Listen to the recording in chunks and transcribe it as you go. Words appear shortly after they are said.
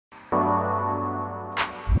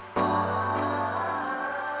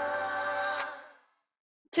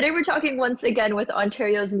Today we're talking once again with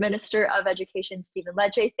Ontario's Minister of Education, Stephen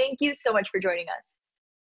Lecce. Thank you so much for joining us.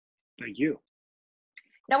 Thank you.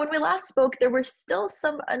 Now, when we last spoke, there was still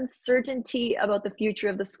some uncertainty about the future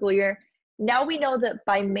of the school year. Now we know that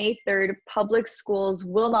by May 3rd, public schools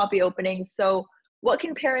will not be opening. So what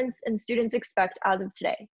can parents and students expect as of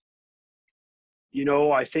today?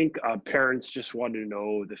 I think parents just want to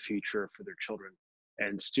know the future for their children,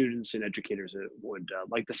 and students and educators would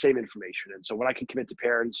like the same information. And so what I can commit to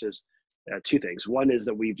parents is two things. One is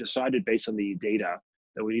that we've decided based on the data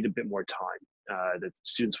that we need a bit more time, that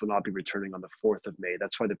students will not be returning on the 4th of May.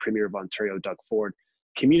 That's why the Premier of Ontario, Doug Ford,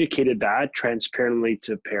 communicated that transparently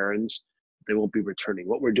to parents. They won't be returning.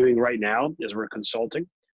 What we're doing right now is we're consulting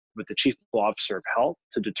with the Chief Officer of Health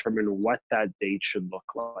to determine what that date should look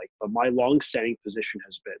like. But my longstanding position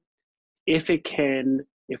has been,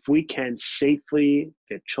 if we can safely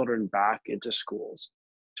get children back into schools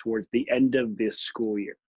towards the end of this school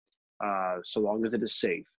year, so long as it is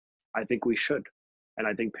safe, I think we should. And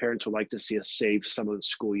I think parents would like to see us save some of the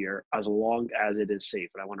school year as long as it is safe.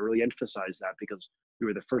 And I want to really emphasize that because we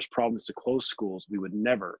were the first province to close schools. We would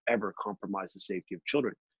never, ever compromise the safety of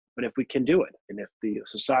children. But if we can do it, and if the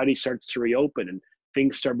society starts to reopen and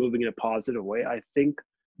things start moving in a positive way, I think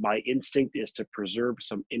my instinct is to preserve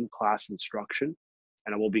some in-class instruction.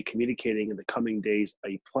 And I will be communicating in the coming days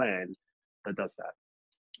a plan that does that.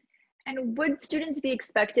 And would students be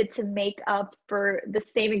expected to make up for the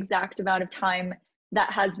same exact amount of time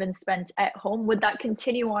that has been spent at home? Would that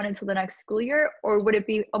continue on until the next school year, or would it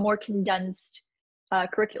be a more condensed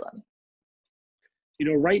curriculum?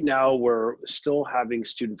 Right now we're still having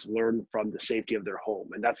students learn from the safety of their home,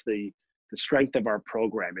 and that's the strength of our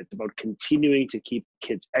program. It's about continuing to keep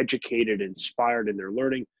kids educated, inspired in their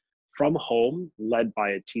learning from home, led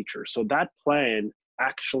by a teacher. So that plan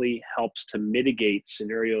actually helps to mitigate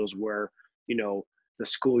scenarios where, the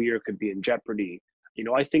school year could be in jeopardy.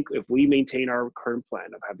 I think if we maintain our current plan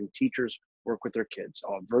of having teachers work with their kids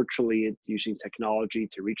virtually using technology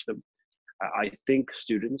to reach them, I think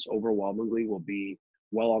students overwhelmingly will be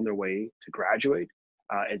well on their way to graduate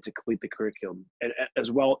and to complete the curriculum. And as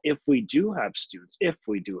well, if we do have students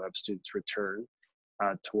return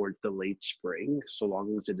towards the late spring, so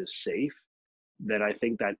long as it is safe, then I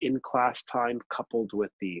think that in-class time coupled with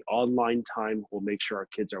the online time will make sure our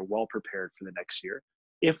kids are well prepared for the next year.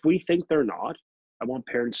 If we think they're not, I want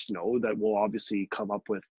parents to know that we'll obviously come up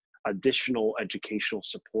with additional educational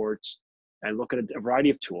supports and look at a variety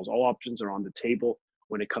of tools. All options are on the table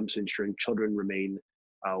when it comes to ensuring children remain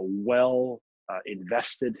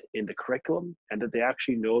invested in the curriculum and that they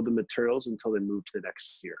actually know the materials until they move to the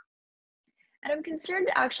next year. And I'm concerned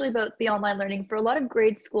actually about the online learning for a lot of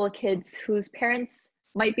grade school kids whose parents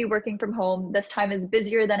might be working from home. This time is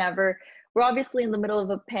busier than ever. We're obviously in the middle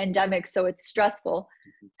of a pandemic, so it's stressful.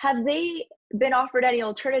 Have they been offered any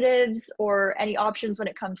alternatives or any options when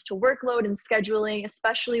it comes to workload and scheduling,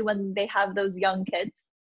 especially when they have those young kids?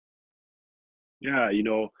 Yeah,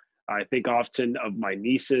 I think often of my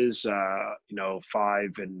nieces, 5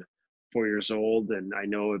 and 4 years old, and I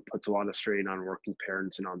know it puts a lot of strain on working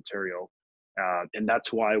parents in Ontario. And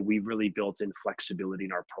that's why we really built in flexibility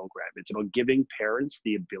in our program. It's about giving parents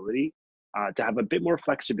the ability to have a bit more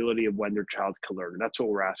flexibility of when their child can learn. And that's what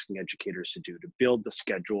we're asking educators to do, to build the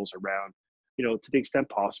schedules around, to the extent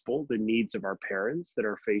possible, the needs of our parents that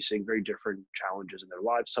are facing very different challenges in their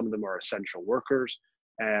lives. Some of them are essential workers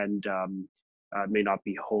and may not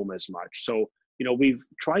be home as much. So, we've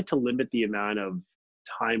tried to limit the amount of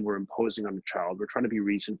time we're imposing on a child. We're trying to be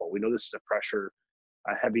reasonable. We know this is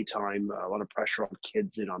a heavy time, a lot of pressure on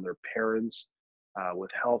kids and on their parents with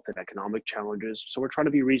health and economic challenges. So we're trying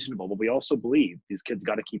to be reasonable, but we also believe these kids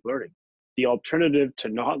got to keep learning. The alternative to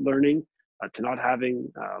not learning, to not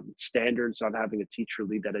having standards, not having a teacher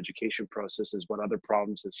lead that education process is what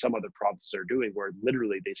some other provinces are doing, where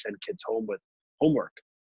literally they send kids home with homework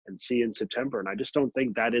and see you in September. And I just don't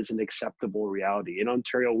think that is an acceptable reality. In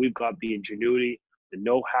Ontario, we've got the ingenuity, the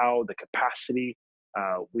know-how, the capacity,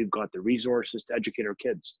 we've got the resources to educate our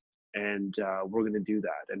kids. And we're going to do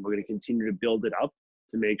that. And we're going to continue to build it up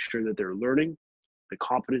to make sure that they're learning the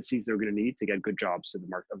competencies they're going to need to get good jobs in the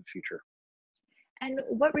market of the future. And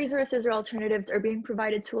what resources or alternatives are being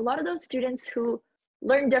provided to a lot of those students who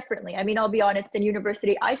learn differently? I mean, I'll be honest, in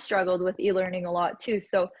university, I struggled with e-learning a lot too.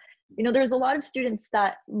 So, there's a lot of students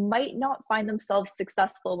that might not find themselves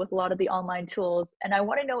successful with a lot of the online tools. And I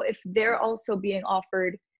want to know if they're also being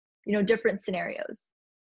offered, different scenarios.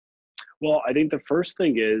 Well, I think the first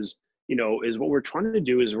thing is what we're trying to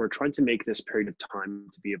do is we're trying to make this period of time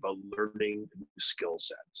to be about learning new skill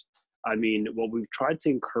sets. I mean, what we've tried to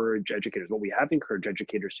encourage educators, what we have encouraged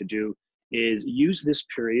educators to do is use this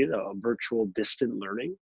period of virtual distant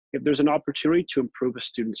learning. If there's an opportunity to improve a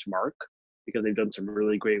student's mark because they've done some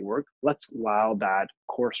really great work, let's allow that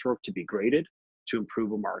coursework to be graded to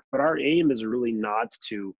improve a mark. But our aim is really not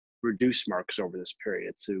to reduce marks over this period.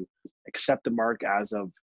 It's to accept the mark as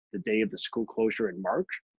of the day of the school closure in March,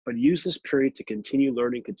 but use this period to continue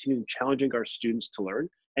learning, continue challenging our students to learn.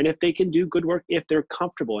 And if they can do good work, if they're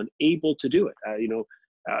comfortable and able to do it,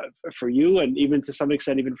 for you and even to some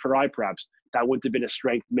extent, even for I perhaps, that wouldn't have been a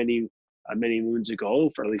strength many moons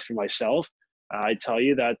ago, for at least for myself. I tell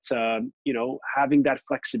you that, having that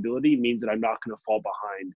flexibility means that I'm not going to fall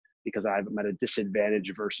behind because I'm at a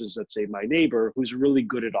disadvantage versus, let's say, my neighbor who's really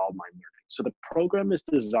good at all my learning. So the program is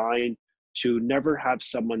designed to never have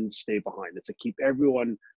someone stay behind. It's to keep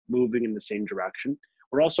everyone moving in the same direction.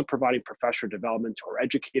 We're also providing professional development to our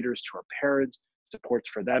educators, to our parents, supports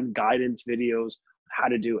for them, guidance videos, how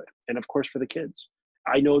to do it. And of course, for the kids.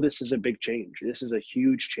 I know this is a big change. This is a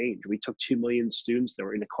huge change. We took 2 million students that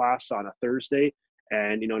were in a class on a Thursday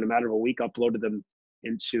and, in a matter of a week, uploaded them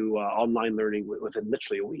into online learning within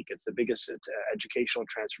literally a week. It's the biggest educational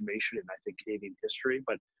transformation in, I think, Canadian history.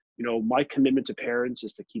 But, my commitment to parents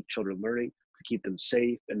is to keep children learning, to keep them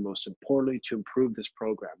safe, and most importantly, to improve this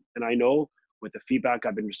program. And I know with the feedback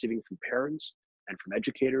I've been receiving from parents and from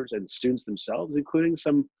educators and students themselves, including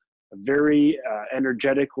some very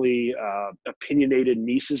energetically opinionated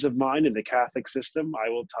nieces of mine in the Catholic system, I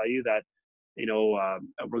will tell you that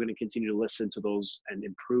we're going to continue to listen to those and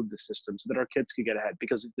improve the system so that our kids can get ahead.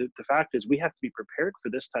 Because the fact is, we have to be prepared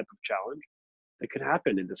for this type of challenge that could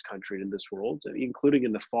happen in this country and in this world, including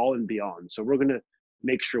in the fall and beyond. So we're going to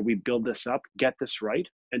make sure we build this up, get this right,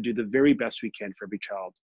 and do the very best we can for every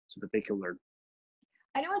child so that they can learn.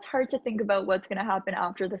 I know it's hard to think about what's going to happen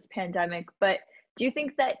after this pandemic, but do you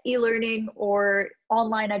think that e-learning or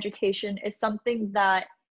online education is something that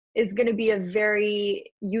is going to be a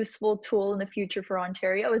very useful tool in the future for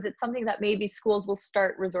Ontario? Is it something that maybe schools will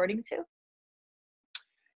start resorting to?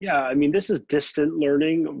 Yeah, I mean, this is distant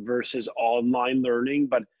learning versus online learning,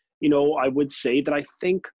 but I would say that I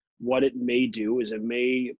think what it may do is it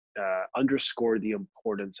may underscore the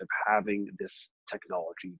importance of having this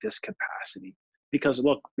technology, this capacity. Because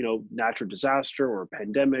look, natural disaster or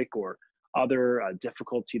pandemic or other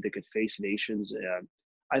difficulty that could face nations,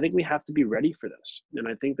 I think we have to be ready for this. And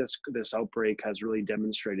I think this outbreak has really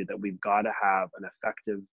demonstrated that we've got to have an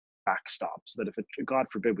effective backstop, so that if God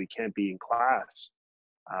forbid we can't be in class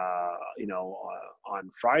on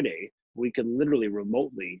Friday, we can literally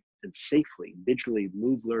remotely and safely digitally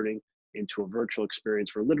move learning into a virtual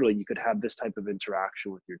experience where literally you could have this type of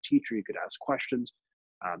interaction with your teacher. You could ask questions,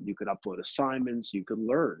 you could upload assignments, you could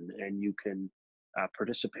learn, and you can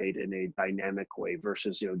participate in a dynamic way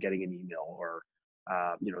versus getting an email or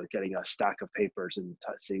getting a stack of papers and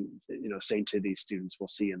saying to these students, we'll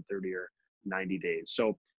see in 30 or 90 days.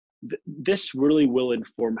 So this really will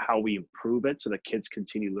inform how we improve it so that kids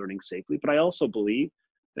continue learning safely. But I also believe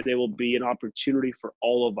that it will be an opportunity for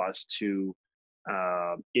all of us to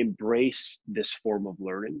embrace this form of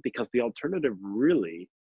learning, because the alternative really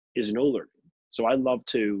is no learning. So I love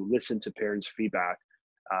to listen to parents' feedback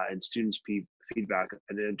and students' feedback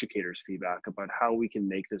and educators' feedback about how we can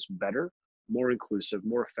make this better, more inclusive,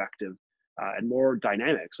 more effective, and more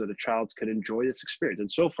dynamic so the child can enjoy this experience.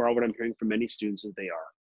 And so far, what I'm hearing from many students is they are.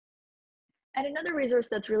 And another resource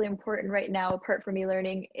that's really important right now, apart from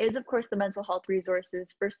e-learning, is of course the mental health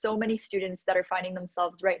resources for so many students that are finding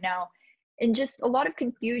themselves right now in just a lot of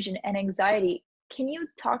confusion and anxiety. Can you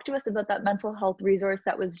talk to us about that mental health resource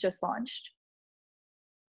that was just launched?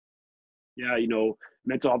 Yeah,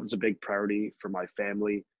 mental health is a big priority for my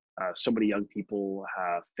family. So many young people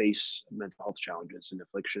have face mental health challenges and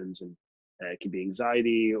afflictions, and it can be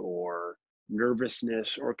anxiety or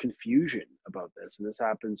nervousness or confusion about this. And this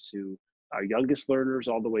happens to our youngest learners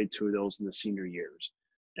all the way to those in the senior years.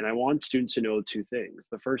 And I want students to know two things.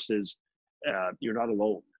 The first is you're not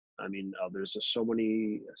alone. I mean, there's just so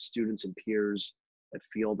many students and peers that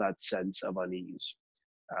feel that sense of unease.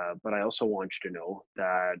 But I also want you to know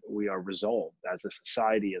that we are resolved as a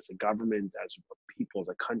society, as a government, as a people, as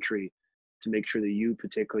a country, to make sure that you,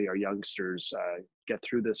 particularly our youngsters, get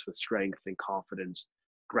through this with strength and confidence,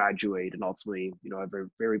 graduate, and ultimately, have very,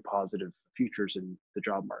 very positive futures in the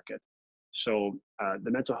job market. So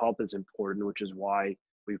the mental health is important, which is why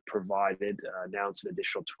we've provided, announced an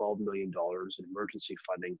additional $12 million in emergency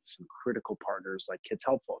funding to some critical partners like Kids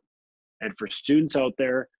Help Phone. And for students out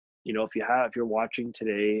there, if you're watching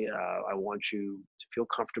today, I want you to feel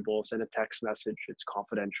comfortable. Send a text message. It's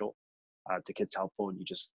confidential to Kids Help Phone. You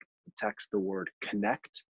just text the word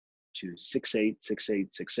connect to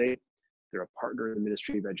 686868. They're a partner in the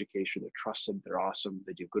Ministry of Education. They're trusted. They're awesome.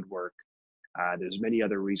 They do good work. There's many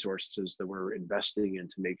other resources that we're investing in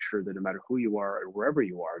to make sure that no matter who you are and wherever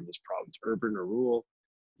you are in this province, urban or rural,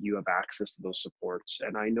 you have access to those supports.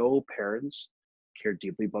 And I know parents care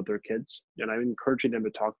deeply about their kids, and I'm encouraging them to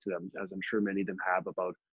talk to them, as I'm sure many of them have,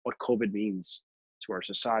 about what COVID means to our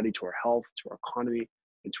society, to our health, to our economy,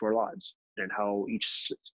 and to our lives, and how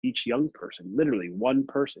each young person, literally one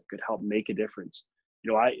person, could help make a difference.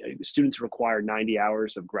 Students require 90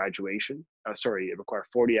 hours of graduation. It require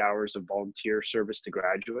 40 hours of volunteer service to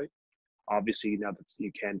graduate. Obviously, now that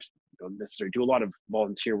you can't necessarily do a lot of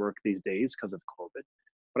volunteer work these days because of COVID.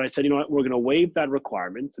 But I said, you know what, we're going to waive that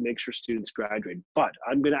requirement to make sure students graduate. But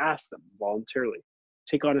I'm going to ask them voluntarily,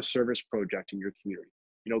 take on a service project in your community.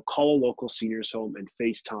 Call a local seniors home and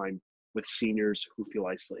FaceTime with seniors who feel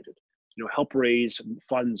isolated. Help raise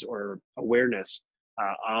funds or awareness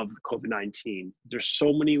of COVID-19. There's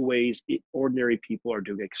so many ways ordinary people are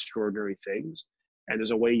doing extraordinary things. And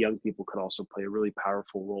there's a way young people could also play a really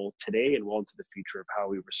powerful role today and well into the future of how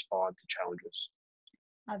we respond to challenges.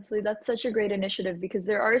 Absolutely. That's such a great initiative because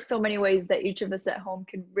there are so many ways that each of us at home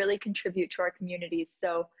can really contribute to our communities.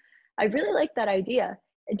 So I really like that idea.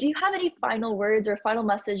 Do you have any final words or final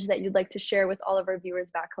message that you'd like to share with all of our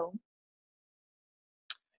viewers back home?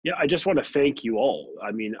 Yeah, I just want to thank you all.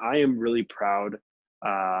 I mean, I am really proud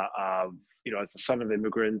of, as the son of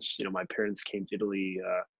immigrants, my parents came to Italy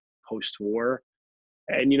post-war.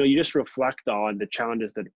 And, you just reflect on the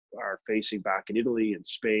challenges that are facing back in Italy and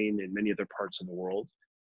Spain and many other parts of the world.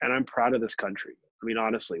 And I'm proud of this country. I mean,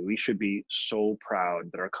 honestly, we should be so proud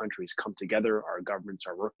that our countries come together, our governments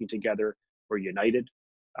are working together, we're united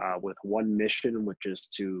with one mission, which is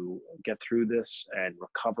to get through this and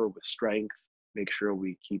recover with strength, make sure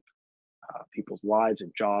we keep people's lives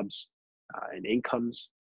and jobs and incomes.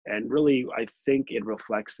 And really, I think it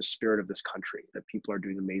reflects the spirit of this country, that people are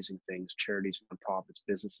doing amazing things, charities, nonprofits,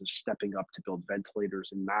 businesses stepping up to build ventilators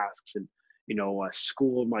and masks. And, a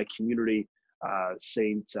school in my community,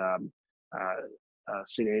 St.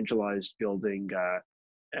 Angela is building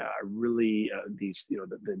these,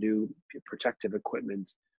 the new protective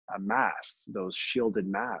equipment masks, those shielded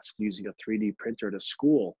masks using a 3D printer at a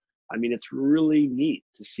school. I mean, it's really neat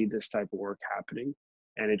to see this type of work happening.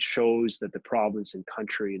 And it shows that the province and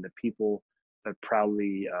country and the people that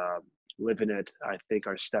proudly live in it, I think,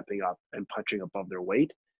 are stepping up and punching above their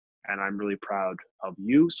weight. And I'm really proud of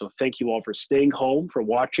you. So thank you all for staying home, for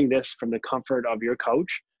watching this from the comfort of your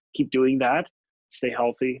couch. Keep doing that. Stay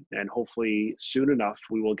healthy. And hopefully soon enough,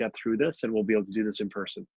 we will get through this and we'll be able to do this in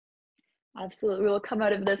person. Absolutely. We will come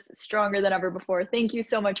out of this stronger than ever before. Thank you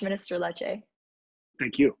so much, Minister Lecce.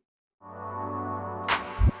 Thank you.